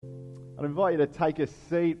I'd invite you to take a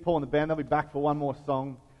seat. Paul and the band, they'll be back for one more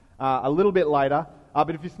song a little bit later.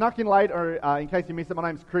 But if you snuck in late, or in case you missed it, my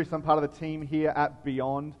name's Chris. I'm part of the team here at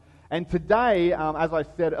Beyond. And today, as I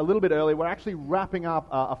said a little bit earlier, we're actually wrapping up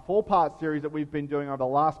a 4-part series that we've been doing over the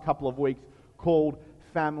last couple of weeks called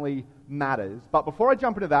Family Matters. But before I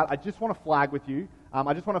jump into that, I just want to flag with you.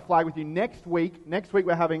 Next week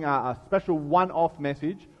we're having a special one-off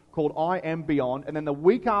message called I Am Beyond. And then the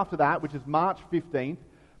week after that, which is March 15th,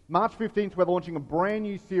 we're launching a brand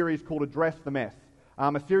new series called Address the Mess.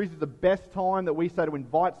 A series is the best time that we say to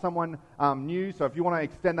invite someone new. So if you want to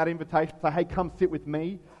extend that invitation, say, hey, come sit with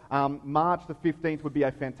me. March the 15th would be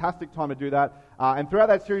a fantastic time to do that. And throughout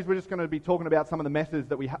that series, we're just going to be talking about some of the messes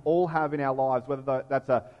that we all have in our lives, whether that's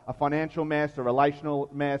a financial mess, a relational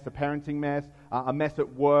mess, a parenting mess, a mess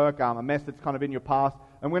at work, a mess that's kind of in your past.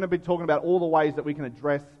 And we're going to be talking about all the ways that we can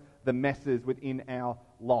address the messes within our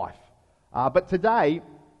life. But today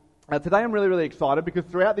I'm really, really excited because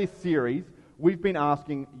throughout this series, we've been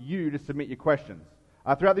asking you to submit your questions.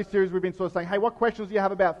 Throughout this series, we've been sort of saying, hey, what questions do you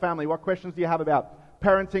have about family? What questions do you have about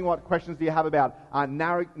parenting? What questions do you have about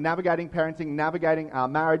navigating parenting, navigating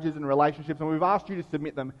marriages and relationships? And we've asked you to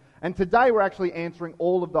submit them. And today we're actually answering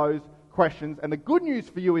all of those questions. And the good news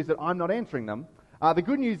for you is that I'm not answering them. The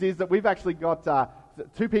good news is that we've actually got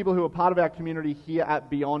 2 people who are part of our community here at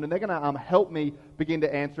Beyond, and they're going to help me begin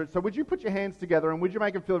to answer it. So would you put your hands together and would you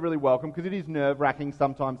make them feel really welcome? Because it is nerve-wracking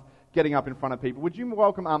sometimes getting up in front of people. Would you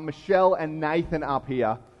welcome Michelle and Nathan up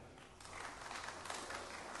here?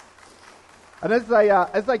 And as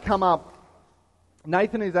they come up,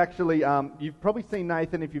 Nathan is actually, you've probably seen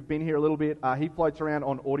Nathan if you've been here a little bit. He floats around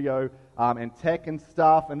on audio and tech and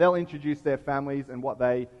stuff, and they'll introduce their families and what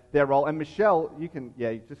their role. And Michelle, you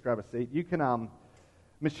just grab a seat.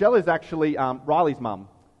 Michelle is actually Riley's mum.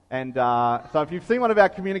 And so if you've seen one of our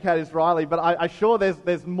communicators, Riley, but I'm sure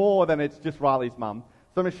there's more than it's just Riley's mum.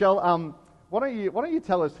 So Michelle, why don't you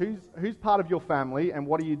tell us who's part of your family and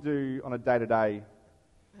what do you do on a day-to-day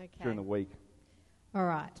during the week? All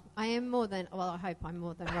right. I hope I'm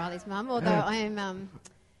more than Riley's mum, although I am,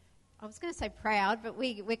 I was going to say proud, but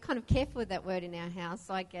we're kind of careful with that word in our house,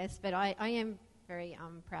 I guess. But I am very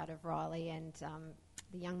proud of Riley and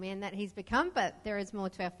the young man that he's become, but there is more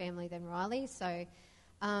to our family than Riley. So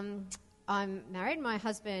I'm married. My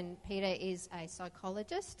husband, Peter, is a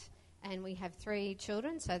psychologist, and we have 3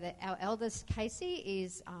 children. So that our eldest, Casey,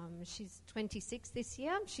 she's 26 this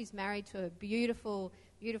year. She's married to a beautiful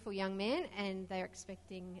young man, and they're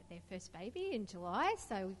expecting their first baby in July.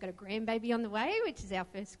 So we've got a grandbaby on the way, which is our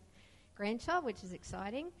first grandchild, which is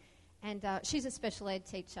exciting. And she's a special ed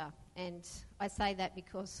teacher, and I say that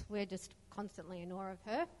because we're just constantly in awe of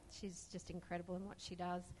her. She's just incredible in what she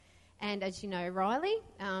does. And as you know, Riley,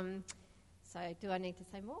 so do I need to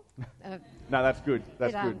say more? No, that's good.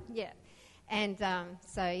 That's good. Yeah. And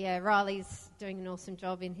Riley's doing an awesome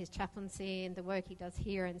job in his chaplaincy and the work he does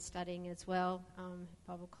here and studying as well at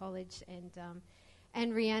Bible College.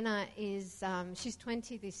 And Rihanna is, she's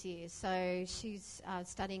 20 this year, so she's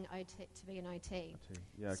studying OT to be an OT.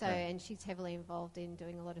 Yeah, okay. So, and she's heavily involved in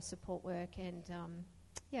doing a lot of support work and,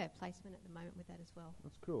 placement at the moment with that as well.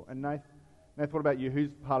 That's cool. And Nath, what about you?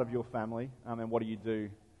 Who's part of your family and what do you do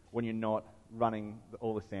when you're not running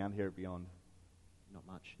all the sound here at Beyond? Not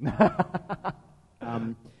much.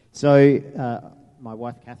 So my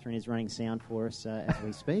wife Catherine is running sound for us as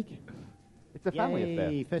we speak. It's a family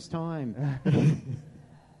affair. First time.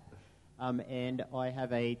 And I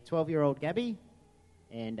have a 12-year-old Gabby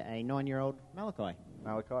and a 9-year-old Malachi.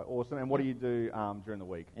 Malachi, awesome. And what do you do during the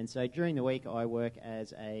week? And so during the week I work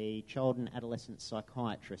as a child and adolescent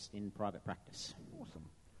psychiatrist in private practice. Awesome.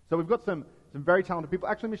 So we've got some very talented people.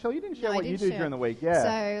 Actually, Michelle, you didn't share what you do during the week. Yeah.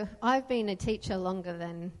 So I've been a teacher longer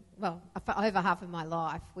than, for over half of my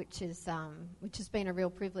life, which has been a real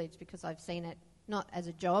privilege because I've seen it not as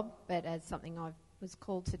a job, but as something I was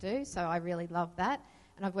called to do. So I really love that.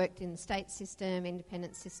 And I've worked in the state system,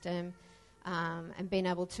 independent system, and been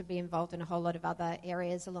able to be involved in a whole lot of other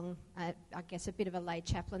areas along, I guess, a bit of a lay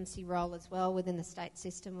chaplaincy role as well within the state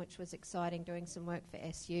system, which was exciting, doing some work for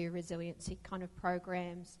SU, resiliency kind of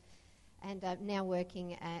programs, and now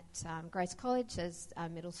working at Grace College as a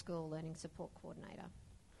middle school learning support coordinator.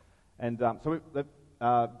 And so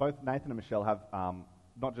both Nathan and Michelle have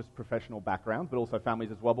not just professional backgrounds, but also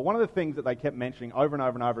families as well. But one of the things that they kept mentioning over and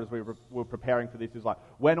over and over as we were preparing for this is like,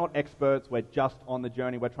 we're not experts, we're just on the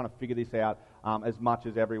journey, we're trying to figure this out as much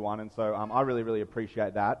as everyone. And so I really, really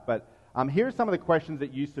appreciate that. But here are some of the questions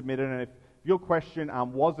that you submitted, and if your question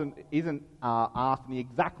isn't asked in the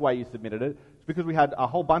exact way you submitted it, it's because we had a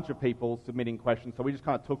whole bunch of people submitting questions, so we just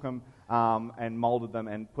kind of took them and molded them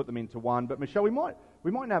and put them into one. But Michelle, we might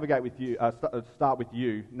we might navigate with you. Start with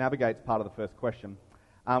you. Navigate's part of the first question.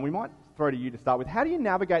 We might throw to you to start with. How do you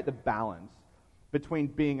navigate the balance between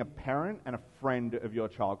being a parent and a friend of your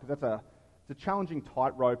child? Because it's a challenging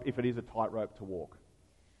tightrope, if it is a tightrope to walk.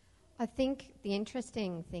 I think the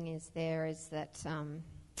interesting thing is that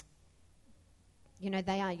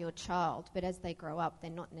they are your child, but as they grow up, they're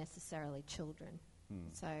not necessarily children.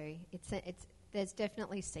 So there's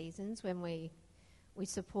definitely seasons when we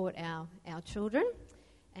support our children,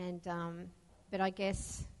 and but I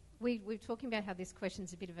guess we're talking about how this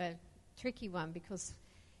question's a bit of a tricky one because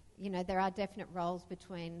there are definite roles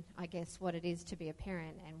between, I guess, what it is to be a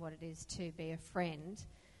parent and what it is to be a friend.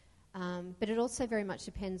 But it also very much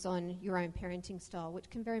depends on your own parenting style, which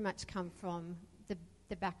can very much come from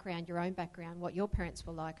the background, your own background, what your parents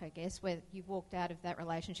were like, I guess, where you've walked out of that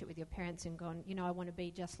relationship with your parents and gone, I want to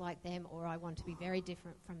be just like them, or I want to be very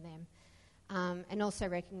different from them. And also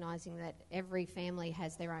recognising that every family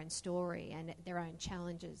has their own story and their own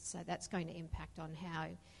challenges, so that's going to impact on how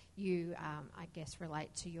you, I guess,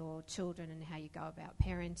 relate to your children and how you go about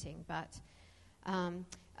parenting. But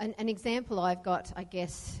an example I've got, I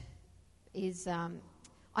guess, is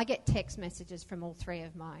I get text messages from all three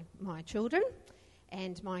of my children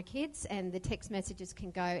and my kids, and the text messages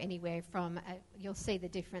can go anywhere from, you'll see the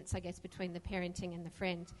difference, I guess, between the parenting and the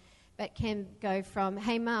friend, but can go from,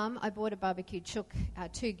 hey mum, I bought a barbecued chook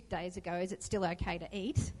 2 days ago, is it still okay to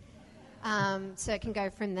eat? So it can go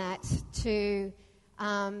from that to,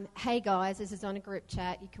 hey guys, this is on a group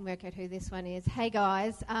chat, you can work out who this one is. Hey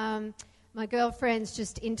guys, my girlfriend's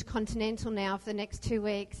just intercontinental now for the next 2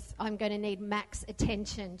 weeks. I'm going to need max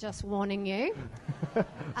attention, just warning you.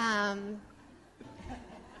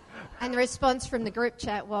 And the response from the group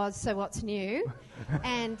chat was, so what's new?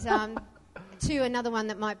 And to another one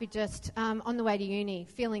that might be just on the way to uni,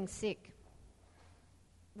 feeling sick.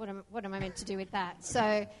 What am I meant to do with that?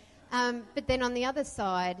 So, but then on the other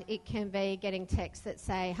side, it can be getting texts that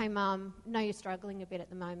say, hey mum, know you're struggling a bit at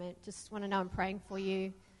the moment. Just want to know I'm praying for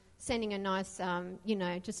you. Sending a nice,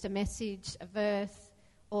 just a message, a verse,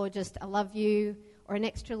 or just I love you, or an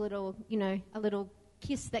extra little, a little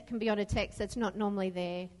kiss that can be on a text that's not normally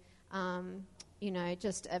there.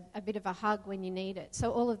 Just a bit of a hug when you need it.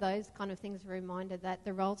 So all of those kind of things are a reminder that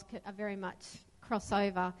the roles are very much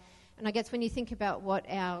crossover. And I guess when you think about what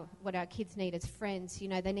our kids need as friends,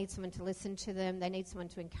 they need someone to listen to them, they need someone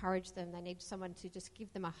to encourage them, they need someone to just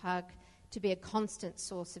give them a hug, to be a constant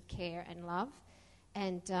source of care and love.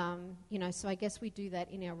 And, so I guess we do that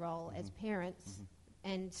in our role as parents.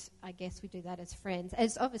 And I guess we do that as friends.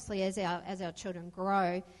 As obviously as our children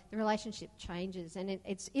grow, the relationship changes, and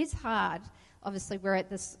it is hard. Obviously, we're at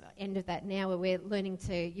this end of that now, where we're learning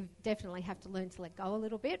to. You definitely have to learn to let go a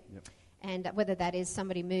little bit, and whether that is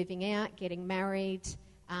somebody moving out, getting married,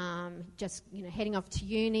 just heading off to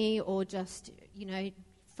uni, or just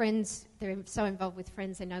friends. They're so involved with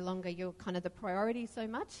friends, they're no longer you're kind of the priority so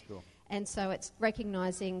much. Sure. And so it's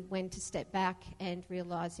recognising when to step back and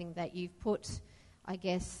realising that you've put, I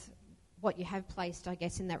guess, what you have placed, I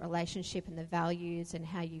guess, in that relationship and the values and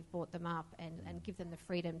how you've brought them up and give them the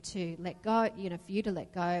freedom to let go, for you to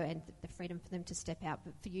let go and the freedom for them to step out,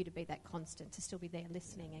 but for you to be that constant, to still be there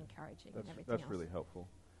listening, encouraging and everything else. That's really helpful.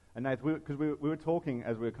 And Nath, because we were talking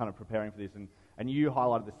as we were kind of preparing for this, and you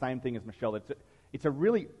highlighted the same thing as Michelle. It's a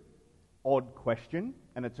really odd question,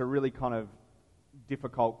 and it's a really kind of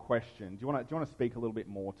difficult question. Do you want to speak a little bit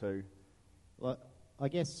more to? Well, I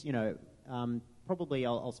guess probably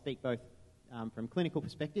I'll speak both from clinical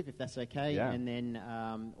perspective, if that's okay, and then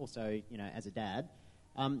also as a dad.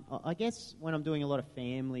 I guess when I'm doing a lot of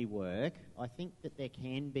family work, I think that there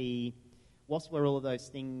can be, whilst we're all of those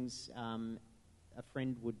things a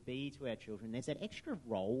friend would be to our children, there's that extra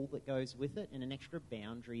role that goes with it and an extra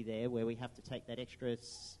boundary there where we have to take that extra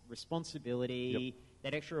responsibility,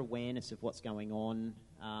 that extra awareness of what's going on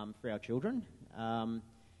for our children.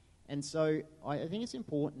 And so I think it's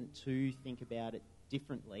important to think about it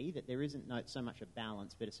differently, that there isn't so much a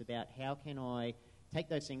balance, but it's about how can I take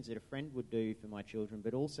those things that a friend would do for my children,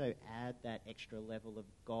 but also add that extra level of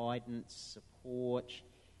guidance, support.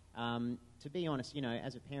 To be honest,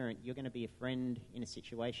 as a parent, you're going to be a friend in a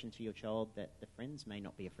situation to your child that the friends may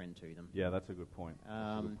not be a friend to them. Yeah, that's a good point.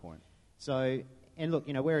 So, and look,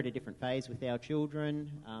 we're at a different phase with our children.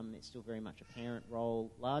 It's still very much a parent role,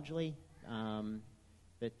 largely.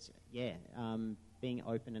 Being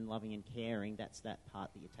open and loving and caring, that's that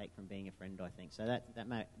part that you take from being a friend, I think. So that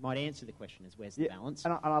might answer the question is where's the balance?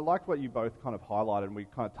 And I liked what you both kind of highlighted, and we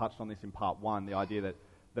kind of touched on this in part one, the idea that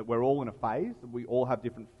we're all in a phase. We all have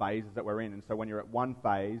different phases that we're in. And so when you're at one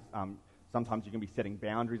phase, Sometimes you can be setting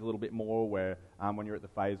boundaries a little bit more where when you're at the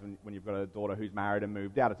phase when you've got a daughter who's married and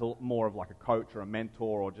moved out, it's more of like a coach or a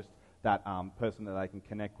mentor or just that person that they can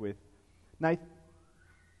connect with. Nath,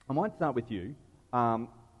 I might start with you.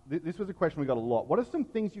 This was a question we got a lot. What are some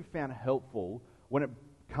things you found helpful when it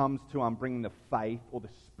comes to bringing the faith or the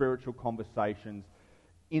spiritual conversations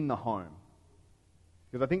in the home?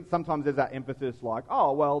 Because I think sometimes there's that emphasis like,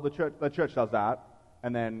 oh, well, the church does that,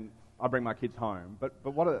 and then I bring my kids home. But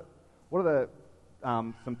what are the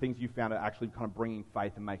some things you found are actually kind of bringing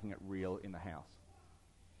faith and making it real in the house?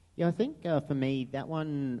 Yeah, I think for me that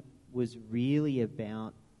one was really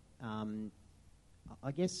about,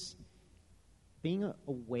 I guess, being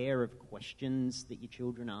aware of questions that your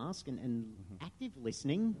children ask and active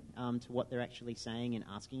listening to what they're actually saying and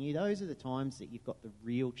asking you. Those are the times that you've got the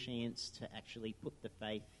real chance to actually put the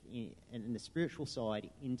faith and the spiritual side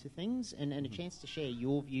into things and a chance to share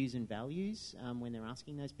your views and values when they're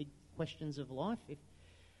asking those big questions of life.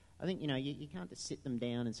 I think, you can't just sit them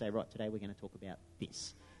down and say, right, today we're going to talk about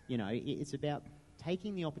this. It's about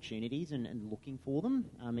taking the opportunities and looking for them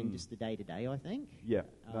in just the day-to-day, I think. Yeah.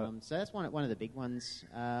 So that's one of the big ones.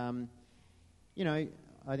 I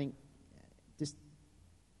think just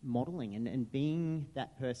modelling and being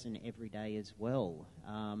that person every day as well.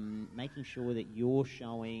 Making sure that you're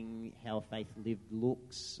showing how faith lived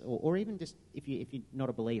looks, or even just, if you're not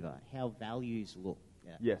a believer, how values look.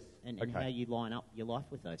 Yes. And how you line up your life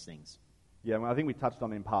with those things. Yeah, I think we touched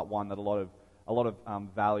on in part one that a lot of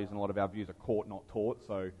values and a lot of our views are caught, not taught.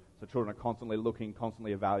 So children are constantly looking,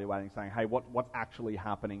 constantly evaluating, saying, hey, what's actually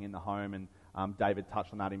happening in the home? And David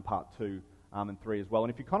touched on that in part 2 and 3 as well.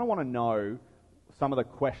 And if you kind of want to know some of the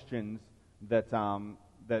questions that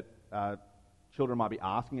children might be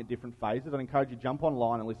asking at different phases, I'd encourage you to jump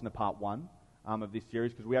online and listen to part 1 of this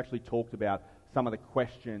series, because we actually talked about some of the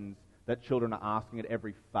questions that children are asking at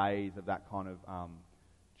every phase of that kind of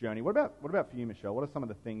journey. What about for you, Michelle? What are some of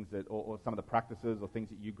the things or some of the practices or things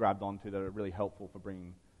that you grabbed onto that are really helpful for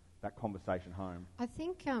bringing that conversation home? I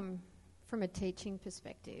think from a teaching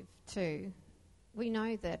perspective too, we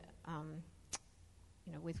know that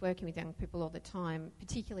with working with young people all the time,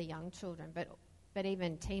 particularly young children, but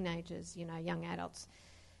even teenagers, young adults,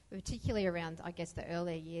 particularly around, I guess, the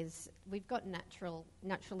earlier years, we've got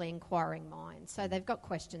naturally inquiring minds. So they've got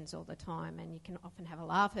questions all the time, and you can often have a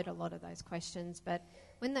laugh at a lot of those questions. But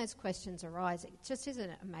when those questions arise, it just is an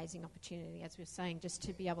amazing opportunity, as we were saying, just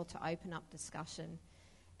to be able to open up discussion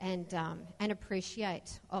and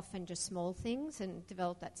appreciate often just small things and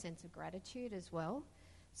develop that sense of gratitude as well.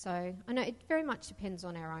 So I know it very much depends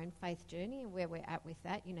on our own faith journey and where we're at with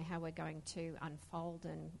that, how we're going to unfold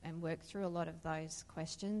and work through a lot of those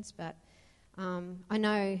questions. But I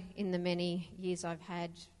know in the many years I've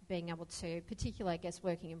had being able to, particularly I guess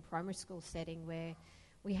working in primary school setting, where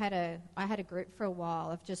I had a group for a while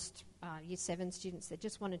of just Year 7 students that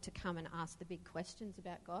just wanted to come and ask the big questions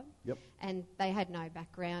about God. Yep. And they had no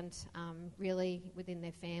background really within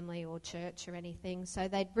their family or church or anything. So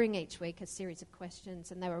they'd bring each week a series of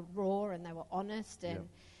questions, and they were raw and they were honest. And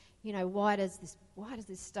why does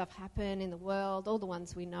this stuff happen in the world? All the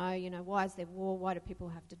ones we know. Why is there war? Why do people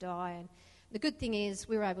have to die? And the good thing is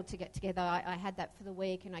we were able to get together. I had that for the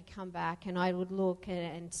week, and I'd come back and I would look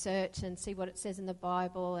and search and see what it says in the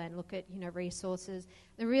Bible and look at, resources.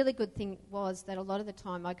 The really good thing was that a lot of the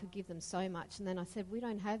time I could give them so much, and then I said, we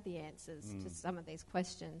don't have the answers to some of these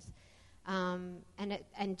questions. And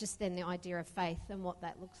just then the idea of faith and what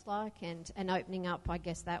that looks like and opening up, I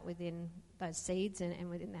guess, that within those seeds and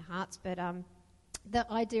within their hearts. But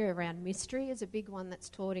the idea around mystery is a big one that's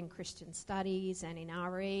taught in Christian studies and in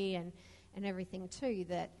RE and everything too,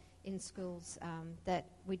 that in schools that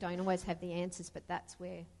we don't always have the answers, but that's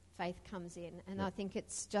where faith comes in. And I think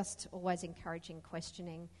it's just always encouraging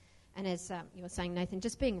questioning. And as you were saying, Nathan,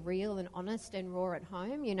 just being real and honest and raw at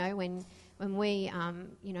home, when we,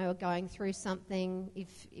 are going through something,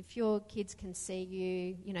 if your kids can see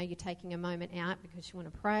you, you're taking a moment out because you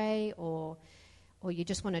want to pray or you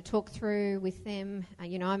just want to talk through with them.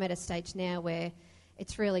 I'm at a stage now where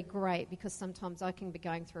it's really great because sometimes I can be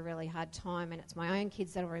going through a really hard time, and it's my own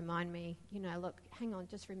kids that'll remind me, look, hang on,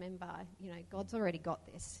 just remember, God's already got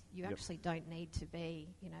this. You actually don't need to be,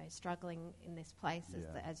 struggling in this place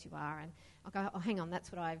as you are. And I'll go, oh, hang on,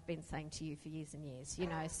 that's what I've been saying to you for years and years,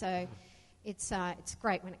 So it's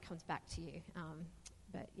great when it comes back to you.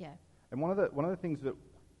 But yeah. And one of the things that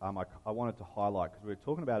I wanted to highlight, because we were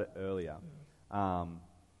talking about it earlier,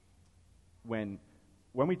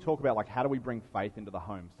 when we talk about how do we bring faith into the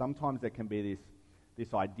home, sometimes there can be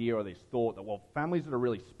this idea or this thought that, well, families that are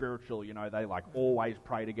really spiritual, they always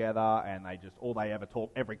pray together and all they ever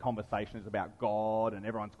talk, every conversation is about God and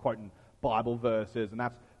everyone's quoting Bible verses, and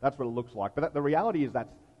that's what it looks like. But the reality is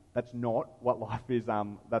that's not what life is.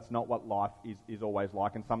 That's not what life is always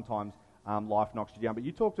like, and sometimes life knocks you down. But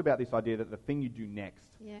you talked about this idea that the thing you do next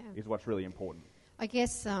is what's really important. I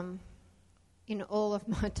guess in all of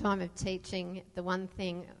my time of teaching, the one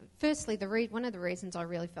thing, firstly, one of the reasons I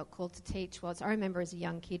really felt called to teach was I remember as a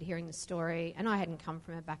young kid hearing the story, and I hadn't come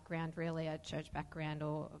from a background, really, a church background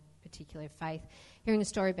or a particular faith, hearing a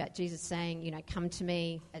story about Jesus saying, come to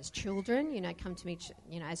me as children, come to me,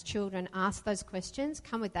 as children, ask those questions,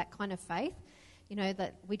 come with that kind of faith,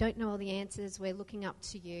 that we don't know all the answers, we're looking up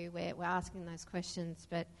to you, we're asking those questions,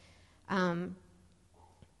 but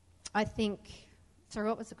I think... Sorry,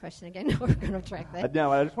 what was the question again? We're going to track there.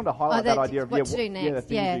 No, I just wanted to highlight that idea of what to do next. The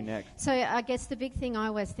thing you do next. So I guess the big thing I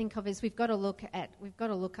always think of is we've got to look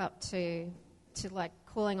up to like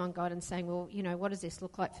calling on God and saying, well, what does this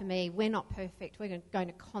look like for me? We're not perfect. We're going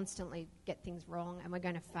to constantly get things wrong, and we're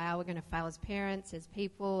going to fail. We're going to fail as parents, as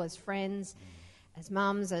people, as friends, as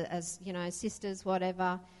mums, as sisters,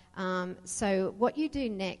 whatever. So what you do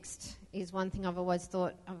next is one thing I've always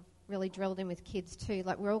thought of. Really drilled in with kids too.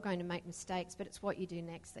 Like, we're all going to make mistakes, but it's what you do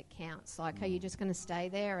next that counts. Like, are you just going to stay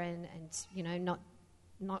there and not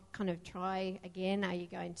kind of try again? Are you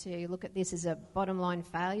going to look at this as a bottom line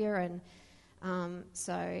failure? And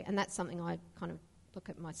and that's something I kind of look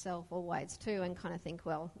at myself always too, and kind of think,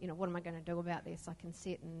 well, what am I going to do about this? I can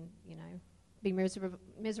sit and be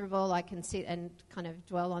miserable. I can sit and kind of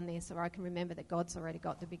dwell on this, or I can remember that God's already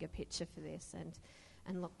got the bigger picture for this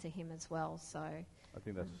and look to Him as well. So I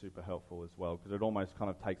think that's super helpful as well, because it almost kind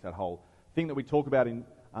of takes that whole thing that we talk about in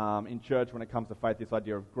church when it comes to faith, this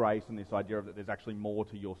idea of grace and this idea of that there's actually more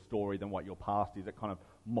to your story than what your past is. It kind of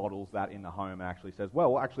models that in the home and actually says,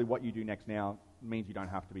 well, actually what you do next now means you don't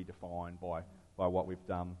have to be defined by what we've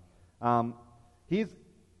done. Here's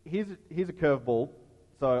a curveball,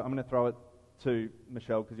 so I'm going to throw it to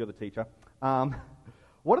Michelle because you're the teacher.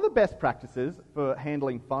 What are the best practices for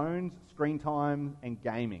handling phones, screen time, and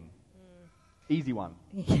gaming? Easy one.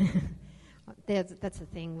 That's the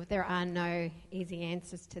thing. There are no easy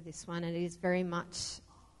answers to this one. It is very much,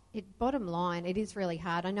 bottom line, it is really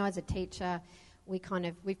hard. I know as a teacher, we've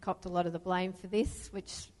copped a lot of the blame for this,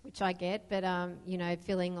 which I get, but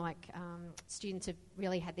feeling like students have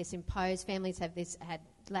really had this imposed, families had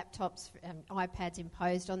laptops, iPads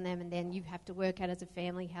imposed on them, and then you have to work out as a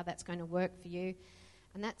family how that's going to work for you.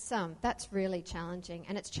 And that's really challenging,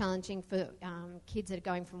 and it's challenging for kids that are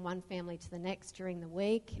going from one family to the next during the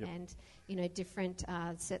week, and different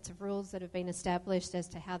sets of rules that have been established as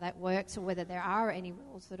to how that works, or whether there are any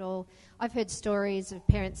rules at all. I've heard stories of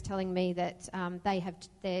parents telling me that they have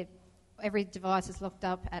every device is locked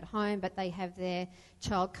up at home, but they have their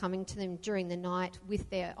child coming to them during the night with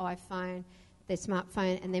their iPhone, their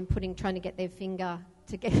smartphone, and then trying to get their finger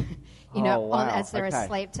to get, on as they're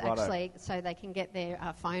asleep to actually, so they can get their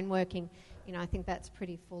phone working. I think that's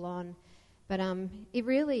pretty full on. But it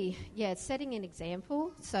really, setting an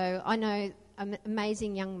example. So I know an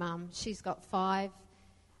amazing young mum. She's got five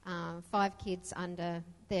kids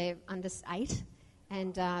they're under 8,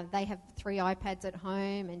 and they have 3 iPads at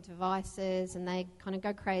home and devices, and they kind of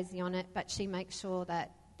go crazy on it. But she makes sure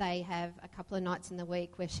that they have a couple of nights in the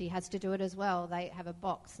week where she has to do it as well. They have a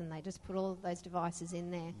box and they just put all of those devices in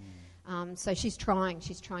there. So she's trying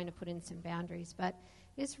to put in some boundaries, but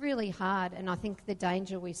it's really hard. And I think the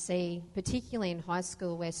danger we see, particularly in high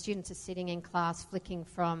school, where students are sitting in class flicking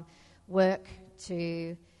from work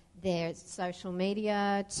to their social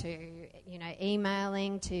media to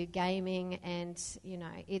emailing to gaming, and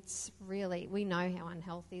it's really, we know how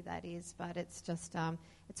unhealthy that is, but it's just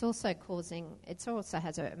it also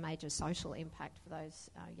has a major social impact for those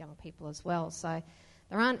young people as well. So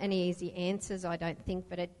there aren't any easy answers, I don't think,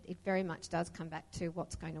 but it very much does come back to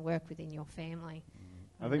what's going to work within your family.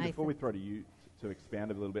 I think Nathan, before we throw to you to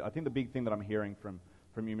expand a little bit, I think the big thing that I'm hearing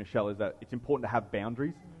from you, Michelle, is that it's important to have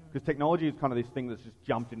boundaries, because technology is kind of this thing that's just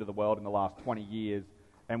jumped into the world in the last 20 years,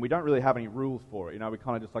 and we don't really have any rules for it. We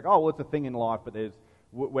kind of just like, oh, well, it's a thing in life, but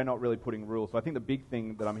we're not really putting rules. So I think the big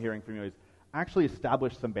thing that I'm hearing from you is actually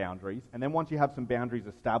establish some boundaries, and then once you have some boundaries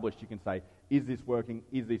established, you can say, is this working,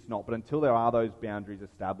 is this not? But until there are those boundaries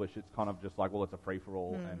established, it's kind of just like, well, it's a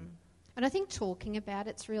free-for-all. And I think talking about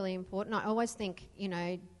it's really important. I always think,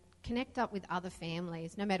 connect up with other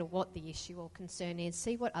families, no matter what the issue or concern is.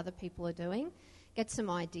 See what other people are doing. Get some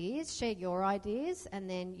ideas, share your ideas, and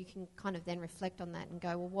then you can kind of then reflect on that and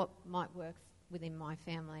go, well, what might work within my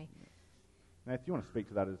family? Nath, do you want to speak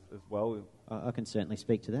to that as well? I can certainly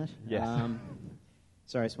speak to that. Yes.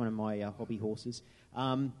 Sorry, it's one of my hobby horses.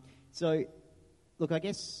 So, look, I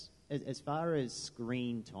guess as far as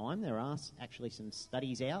screen time, there are actually some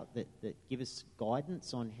studies out that give us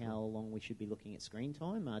guidance on how long we should be looking at screen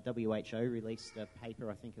time. WHO released a paper,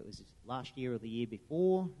 I think it was last year or the year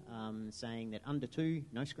before, saying that under 2,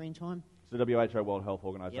 no screen time. So WHO, World Health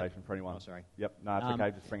Organization, Yep. for anyone. Oh, sorry. Yep, no, it's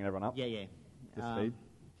okay, just bringing everyone up. Yeah. This feed.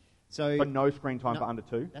 So But no screen time for under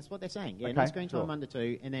 2? That's what they're saying. Yeah, Okay, no screen time sure. under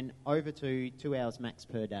 2, and then over 2 hours max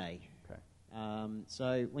per day. Okay.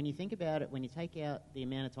 So when you think about it, when you take out the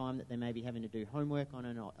amount of time that they may be having to do homework on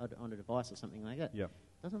a device or something like that, Yep.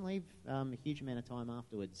 it doesn't leave a huge amount of time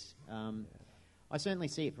afterwards. I certainly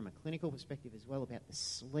see it from a clinical perspective as well about the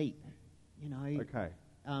sleep. Okay.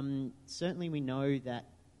 Certainly we know that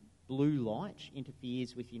blue light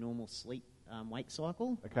interferes with your normal sleep wake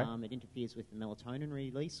cycle. Okay. It interferes with the melatonin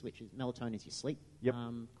release, which is melatonin is your sleep Yep.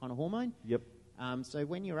 kind of hormone. Yep. So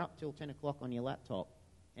when you're up till 10 o'clock on your laptop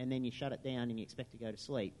and then you shut it down and you expect to go to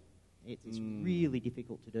sleep, it's really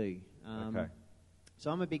difficult to do. Okay. So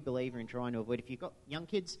I'm a big believer in trying to avoid, if you've got young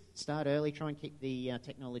kids, start early, try and keep the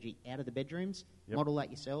technology out of the bedrooms. Yep. Model that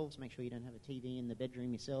yourselves, make sure you don't have a TV in the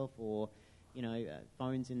bedroom yourself or,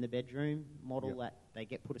 phones in the bedroom. Model that they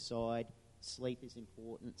get put aside. Sleep is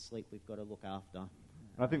important. Sleep we've got to look after. And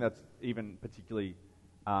I think that's even particularly,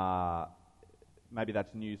 maybe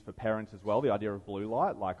that's news for parents as well, the idea of blue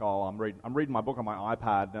light. Like, I'm reading my book on my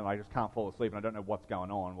iPad and I just can't fall asleep and I don't know what's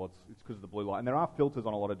going on. Well, it's because of the blue light. And there are filters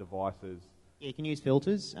on a lot of devices. Yeah, you can use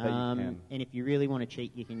filters. That you can. And if you really want to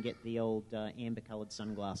cheat, you can get the old amber-coloured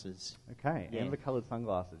sunglasses. Okay, Yeah. amber-coloured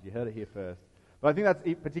sunglasses. You heard it here first. But I think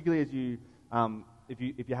that's particularly as you,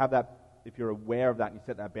 if you have that, if you're aware of that and you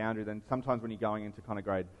set that boundary, then sometimes when you're going into kind of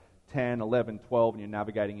grade 10, 11, 12, and you're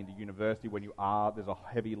navigating into university, when there's a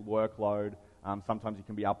heavy workload, sometimes you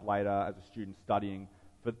can be up later as a student studying,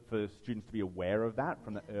 for students to be aware of that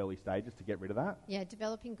from the early stages to get rid of that. Yeah,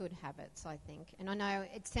 developing good habits, I think. And I know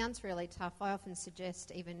it sounds really tough. I often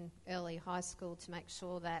suggest even early high school to make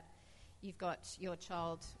sure that you've got your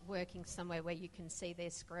child working somewhere where you can see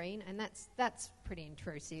their screen, and that's pretty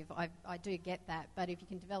intrusive. I do get that, but if you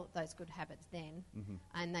can develop those good habits then,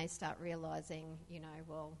 and they start realising,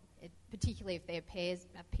 particularly if their peers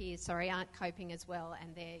aren't coping as well,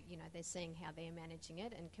 and they're seeing how they're managing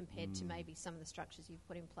it, and compared to maybe some of the structures you've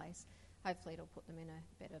put in place, hopefully it'll put them in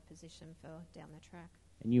a better position for down the track.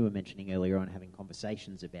 And you were mentioning earlier on having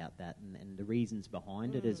conversations about that and the reasons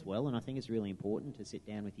behind it as well. And I think it's really important to sit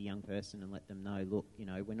down with a young person and let them know, look,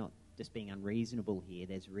 we're not just being unreasonable here.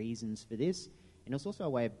 There's reasons for this. And it's also a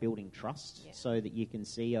way of building trust so that you can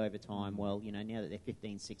see over time, well, now that they're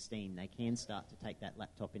 15, 16, they can start to take that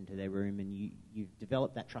laptop into their room and you've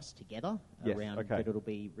developed that trust together around that it'll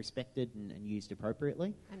be respected and used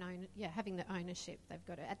appropriately. And having the ownership, they've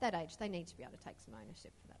got to, at that age, they need to be able to take some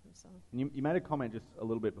ownership for that themselves. You made a comment just a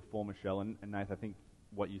little bit before, Michelle, and Nath, I think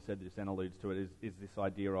what you said just then alludes to it, is this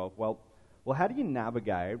idea of, well, how do you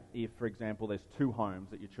navigate if, for example, there's 2 homes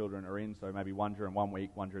that your children are in, so maybe one during one week,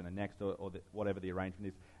 one during the next, or whatever the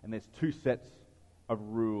arrangement is, and there's 2 sets of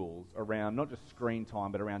rules around not just screen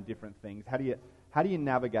time, but around different things. How do you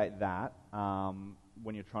navigate that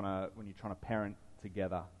when you're trying to parent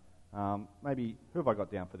together? Maybe who have I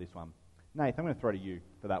got down for this one? Nath, I'm going to throw to you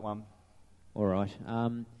for that one. All right.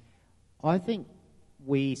 I think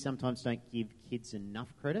we sometimes don't give kids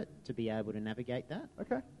enough credit to be able to navigate that.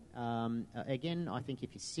 Okay. Again, I think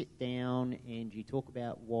if you sit down and you talk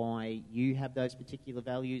about why you have those particular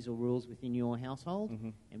values or rules within your household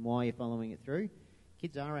and why you're following it through,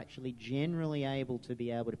 kids are actually generally able to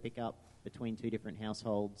pick up between 2 different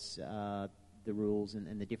households the rules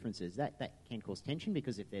and the differences. That can cause tension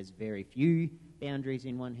because if there's very few boundaries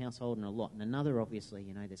in one household and a lot in another, obviously,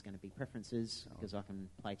 there's going to be preferences because I can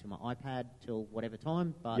play to my iPad till whatever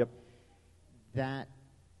time. But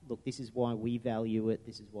look, this is why we value it.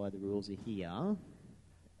 This is why the rules are here.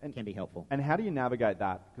 And can be helpful. And how do you navigate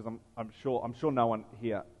that? Because I'm sure no one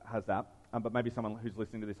here has that, but maybe someone who's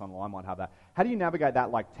listening to this online might have that. How do you navigate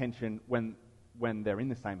that tension when they're in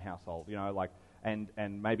the same household?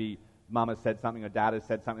 And maybe Mum has said something or Dad has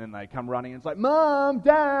said something, and they come running and it's like, Mum,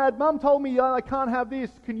 Dad, Mum told me I can't have this.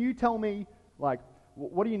 Can you tell me?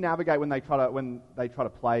 What do you navigate when they try to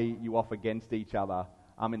play you off against each other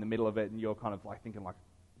in the middle of it, and you're kind of thinking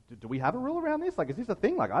do we have a rule around this? Is this a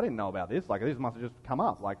thing? I didn't know about this. This must have just come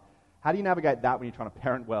up. How do you navigate that when you're trying to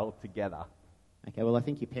parent well together? Okay, well, I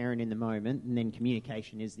think you parent in the moment, and then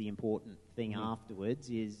communication is the important thing afterwards,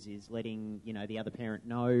 is letting, the other parent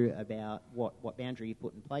know about what boundary you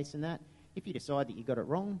put in place in that. If you decide that you got it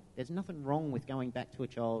wrong, there's nothing wrong with going back to a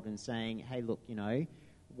child and saying, hey, look,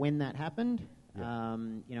 when that happened,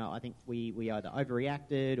 Yeah. I think we either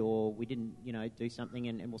overreacted or we didn't, do something,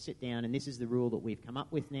 and we'll sit down, and this is the rule that we've come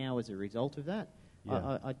up with now as a result of that.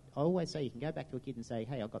 Yeah. I always say you can go back to a kid and say,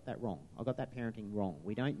 hey, I got that wrong. I got that parenting wrong.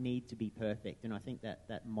 We don't need to be perfect. And I think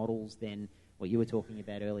that models then what you were talking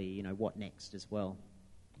about earlier, what next as well.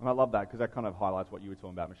 And I love that because that kind of highlights what you were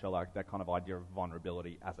talking about, Michelle, like that kind of idea of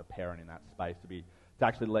vulnerability as a parent in that space to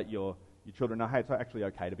actually let your children know, hey, it's actually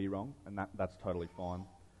okay to be wrong, and that's totally fine.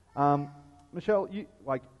 Michelle,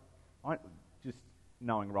 just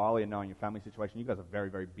knowing Riley and knowing your family situation, you guys are very,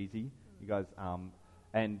 very busy. You guys,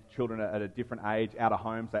 and children are at a different age, out of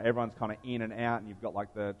home, so everyone's kind of in and out, and you've got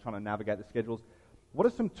trying to navigate the schedules. What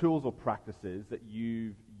are some tools or practices that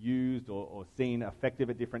you've used or seen effective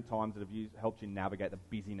at different times that have helped you navigate the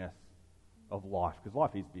busyness of life? Because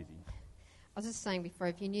life is busy. I was just saying before,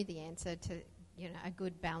 if you knew the answer to a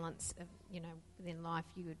good balance of within life,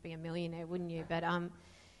 you would be a millionaire, wouldn't you? But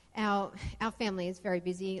our family is very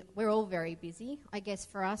busy. We're all very busy. I guess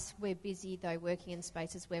for us, we're busy though working in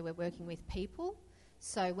spaces where we're working with people.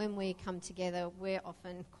 So when we come together, we're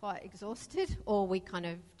often quite exhausted, or we kind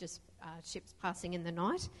of just ships passing in the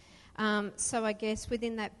night. So I guess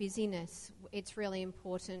within that busyness, it's really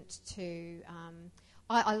important to...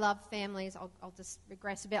 I love families, I'll just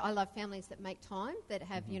regress a bit, I love families that make time, that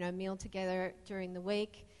have, a meal together during the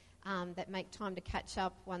week, that make time to catch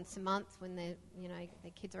up once a month when their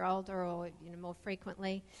kids are older or, more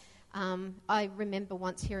frequently. I remember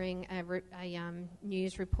once hearing a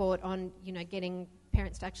news report on, getting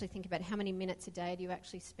parents to actually think about how many minutes a day do you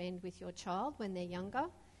actually spend with your child when they're younger.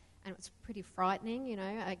 And it's pretty frightening,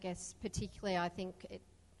 I guess particularly I think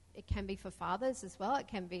it can be for fathers as well. It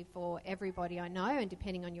can be for everybody I know, and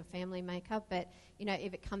depending on your family makeup. But,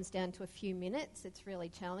 if it comes down to a few minutes, it's really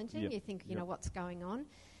challenging. Yep. You think, what's going on.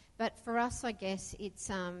 But for us, I guess it's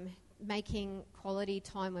making quality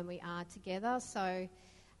time when we are together. So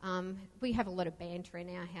we have a lot of banter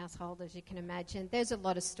in our household, as you can imagine. There's a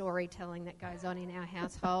lot of storytelling that goes on in our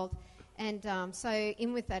household. And so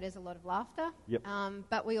in with that is a lot of laughter. Yep.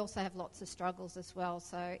 But we also have lots of struggles as well.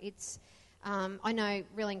 So it's... I know,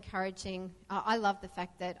 really encouraging. I love the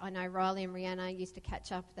fact that I know Riley and Rihanna used to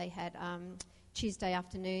catch up. They had Tuesday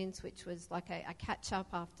afternoons, which was like a catch-up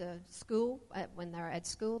after school. When they were at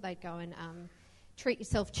school, they'd go and Treat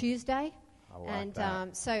Yourself Tuesday. I like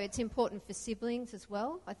that. So it's important for siblings as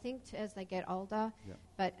well, I think, as they get older. Yep.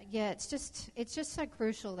 But, yeah, it's just so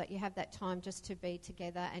crucial that you have that time just to be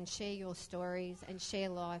together and share your stories and share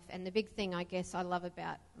life. And the big thing, I guess, I love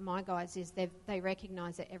about my guys is they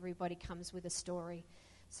recognise that everybody comes with a story.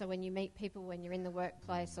 So when you meet people, when you're in the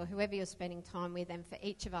workplace or whoever you're spending time with, and for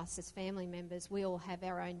each of us as family members, we all have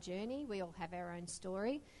our own journey, we all have our own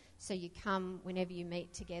story. So you come whenever you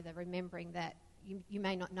meet together remembering that you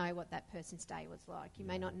may not know what that person's day was like. You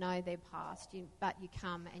may not know their past, but you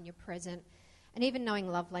come and you're present. And even knowing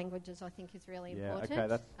love languages, I think, is really important. Okay,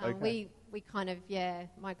 that's okay. We kind of,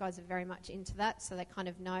 my guys are very much into that, so they kind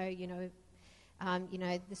of know,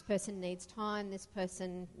 this person needs time, this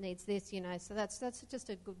person needs this, so that's just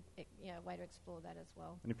a good way to explore that as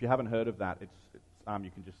well. And if you haven't heard of that, it's you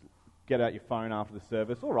can just get out your phone after the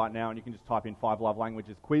service or right now, and you can just type in 5 love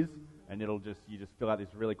languages quiz, and you just fill out this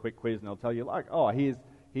really quick quiz, and it'll tell you here's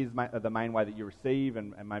the main way that you receive,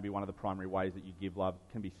 and maybe one of the primary ways that you give love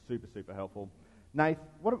can be super, super helpful. Nath,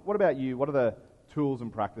 what about you? What are the tools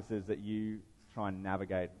and practices that you try and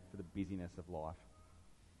navigate for the busyness of life?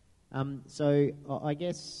 So I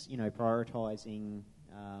guess prioritising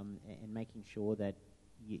and making sure that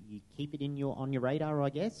you keep it on your radar. I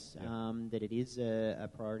guess that it is a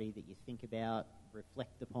priority that you think about,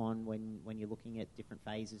 reflect upon when you're looking at different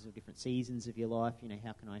phases or different seasons of your life.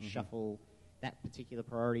 How can I shuffle that particular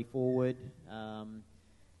priority forward?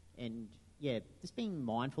 And just being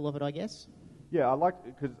mindful of it, I guess. Yeah, I like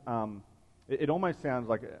because it almost sounds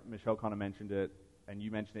like Michelle kind of mentioned it, and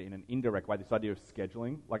you mentioned it in an indirect way, this idea of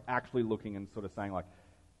scheduling, like actually looking and sort of saying, like,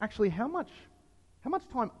 actually, how much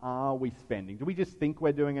time are we spending? Do we just think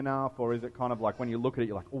we're doing enough, or is it kind of like when you look at it,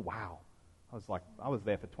 you're like, oh, wow, I was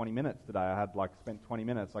there for 20 minutes today. I had spent 20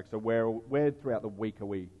 minutes. So where throughout the week are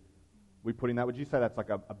we putting that? Would you say that's like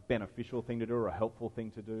a beneficial thing to do or a helpful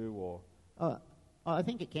thing to do, or? I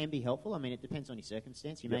think it can be helpful. I mean, it depends on your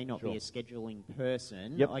circumstance. You may not be a scheduling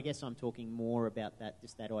person. Yep. I guess I'm talking more about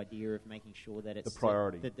that idea of making sure that it's the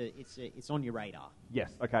priority. That it's on your radar.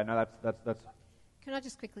 Yes. Okay. No, that's. Can I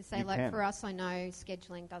just quickly say, for us, I know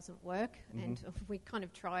scheduling doesn't work, and we kind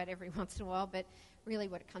of try it every once in a while, but really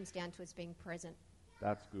what it comes down to is being present.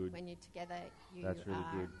 That's good. When you're together, you that's really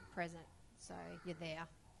are good. present, so you're there.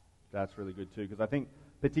 That's really good too, because I think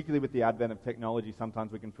particularly with the advent of technology,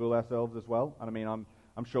 sometimes we can fool ourselves as well. And I mean,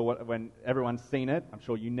 I'm sure when everyone's seen it, I'm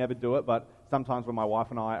sure you never do it, but sometimes when my wife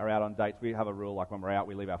and I are out on dates, we have a rule, like when we're out,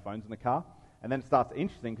 we leave our phones in the car. And then it starts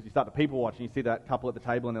interesting because you start to people watch and you see that couple at the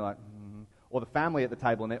table and they're like, or the family at the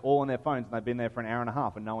table and they're all on their phones and they've been there for an hour and a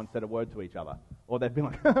half and no one said a word to each other. Or they've been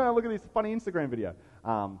like, look at this funny Instagram video.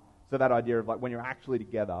 So that idea of like when you're actually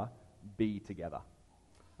together, be together.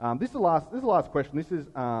 This is the last question. This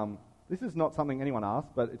is not something anyone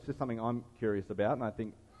asked, but it's just something I'm curious about and I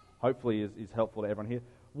think hopefully is helpful to everyone here.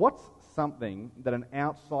 What's something that an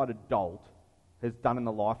outside adult has done in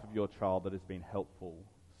the life of your child that has been helpful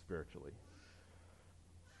spiritually?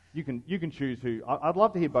 You can choose who. I'd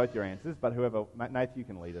love to hear both your answers, but whoever, Nathan, you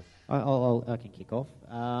can lead us. I can kick off.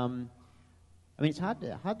 I mean, it's hard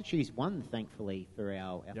to choose one. Thankfully, for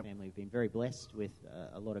our family, we've been very blessed with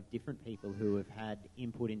a lot of different people who have had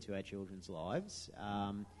input into our children's lives.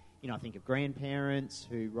 I think of grandparents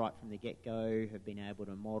who, right from the get-go, have been able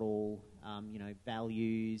to model,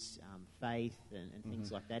 values, faith, and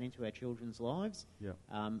things like that into our children's lives. Yep.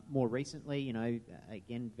 More recently,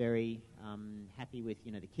 again, very happy with,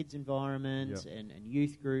 the kids' environment and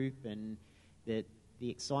youth group and the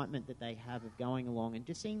excitement that they have of going along and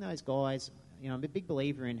just seeing those guys. I'm a big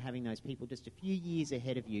believer in having those people just a few years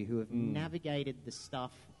ahead of you who have navigated the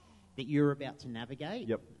stuff that you're about to navigate.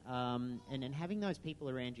 Yep. And having those people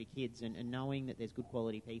around your kids and knowing that there's good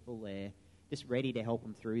quality people there just ready to help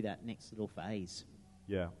them through that next little phase.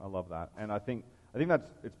 Yeah, I love that. And I think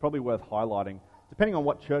it's probably worth highlighting, depending on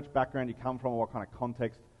what church background you come from or what kind of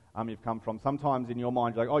context you've come from. Sometimes in your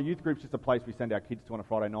mind you're like, youth group's just a place we send our kids to on a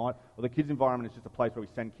Friday night, or the kids' environment is just a place where we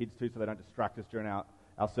send kids to so they don't distract us during our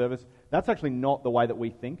service. That's actually not the way that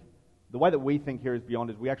we think. The way that we think here is Beyond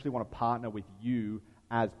is we actually want to partner with you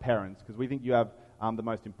as parents, because we think you have the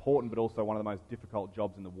most important but also one of the most difficult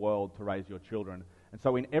jobs in the world to raise your children. And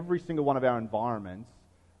so in every single one of our environments,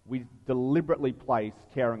 we deliberately place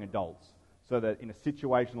caring adults so that in a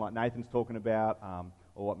situation like Nathan's talking about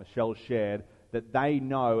or what Michelle shared, that they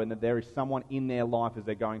know and that there is someone in their life as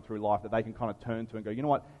they're going through life that they can kind of turn to and go, you know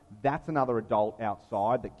what, that's another adult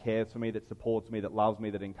outside that cares for me, that supports me, that loves me,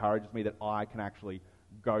 that encourages me, that I can actually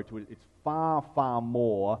go to. It's far, far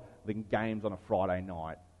more than games on a Friday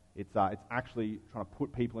night. It's actually trying to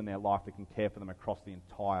put people in their life that can care for them across the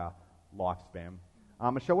entire lifespan.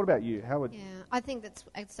 Michelle, what about you? Yeah, I think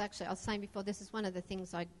it's actually, I was saying before, this is one of the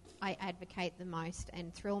things I advocate the most,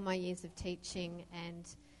 and through all my years of teaching and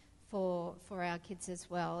for our kids as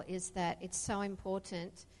well, is that it's so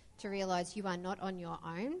important to realise you are not on your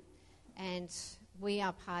own, and we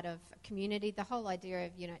are part of a community. The whole idea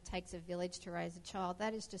of, it takes a village to raise a child,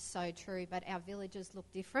 that is just so true, but our villages look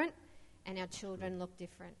different and our children look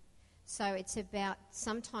different. So it's about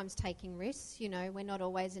sometimes taking risks. We're not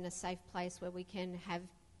always in a safe place where we can have,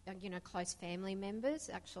 close family members,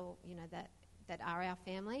 that are our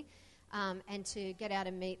family, and to get out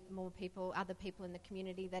and meet more people, other people in the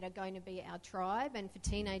community that are going to be our tribe. And for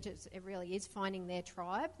teenagers, it really is finding their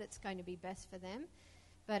tribe that's going to be best for them.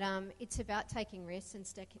 But it's about taking risks and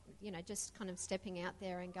just kind of stepping out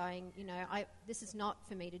there and going, this is not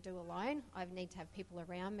for me to do alone. I need to have people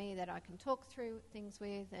around me that I can talk through things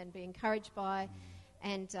with and be encouraged by.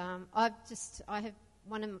 And I have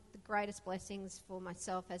one of the greatest blessings for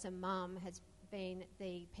myself as a mum has been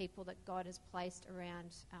the people that God has placed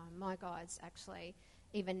around my guys, actually,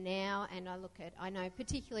 even now. And I know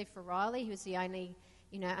particularly for Riley, who's the only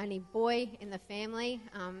boy in the family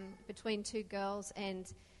between two girls,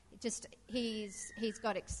 and just he's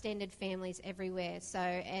got extended families everywhere. So,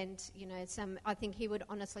 and I think he would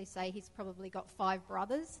honestly say he's probably got 5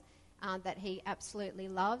 brothers that he absolutely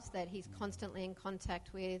loves, that he's constantly in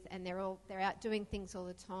contact with, and they're out doing things all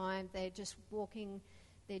the time. They're just walking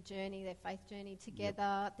their faith journey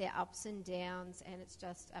together, their ups and downs, and it's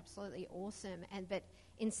just absolutely awesome. But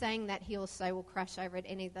in saying that, he also will crash over at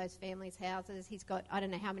any of those families' houses. He's got, I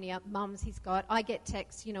don't know how many mums he's got. I get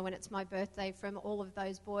texts, when it's my birthday from all of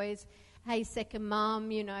those boys. Hey, second mum,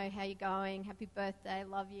 how you going? Happy birthday,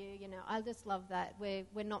 love you. I just love that. We're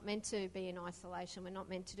not meant to be in isolation. We're not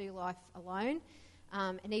meant to do life alone.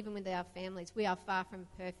 And even with our families, we are far from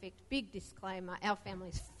perfect. Big disclaimer, our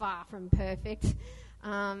family's far from perfect.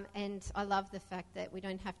 And I love the fact that we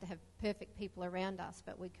don't have to have perfect people around us,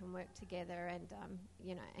 but we can work together, and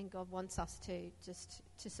and God wants us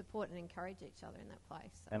to support and encourage each other in that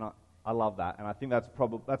place. So. And I love that, and I think that's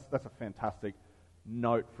a fantastic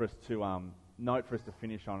note for us to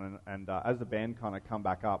finish on. And as the band kind of come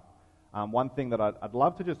back up, one thing that I'd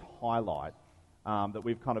love to just highlight that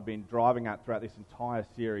we've kind of been driving at throughout this entire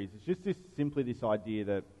series is just this idea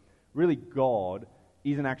that really God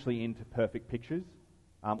isn't actually into perfect pictures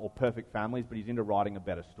or perfect families, but he's into writing a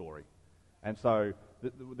better story. And so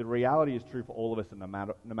the reality is true for all of us, and no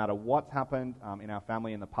matter what's happened in our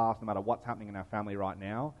family in the past, no matter what's happening in our family right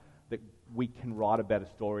now, that we can write a better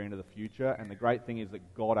story into the future. And the great thing is that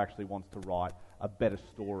God actually wants to write a better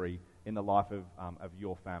story in the life of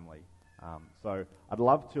your family. So I'd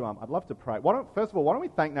love to pray. First of all, why don't we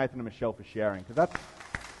thank Nathan and Michelle for sharing, because that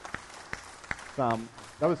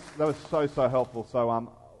was so helpful. So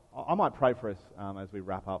I might pray for us as we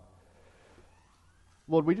wrap up.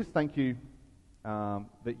 Lord, we just thank you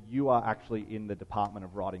that you are actually in the department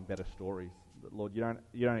of writing better stories. Lord, you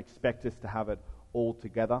don't expect us to have it all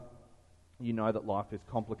together. You know that life is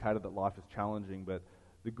complicated, that life is challenging, but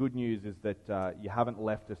the good news is that you haven't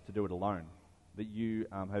left us to do it alone. That you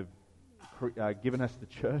have given us the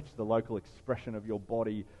church, the local expression of your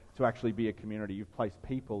body, to actually be a community. You've placed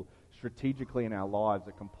people strategically in our lives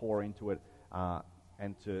that can pour into it,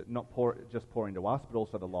 and to not just pour into us, but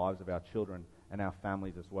also the lives of our children and our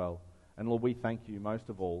families as well. And Lord, we thank you most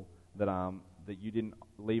of all that you didn't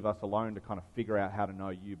leave us alone to kind of figure out how to know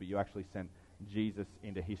you, but you actually sent Jesus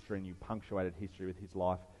into history, and you punctuated history with his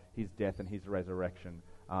life, his death, and his resurrection.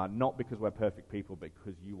 Not because we're perfect people, but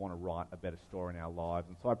because you want to write a better story in our lives.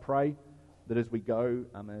 And so I pray that as we go,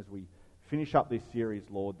 as we finish up this series,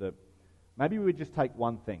 Lord, that maybe we would just take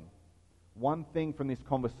one thing from this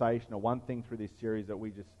conversation, or one thing through this series that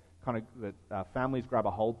we just that families grab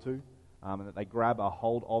a hold to, and that they grab a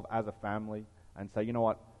hold of as a family and say, you know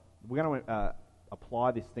what, we're going to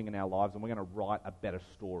apply this thing in our lives, and we're going to write a better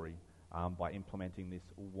story by implementing this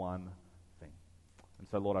one thing. And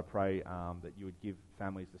so, Lord, I pray that you would give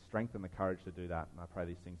families the strength and the courage to do that. And I pray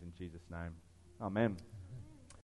these things in Jesus' name. Amen.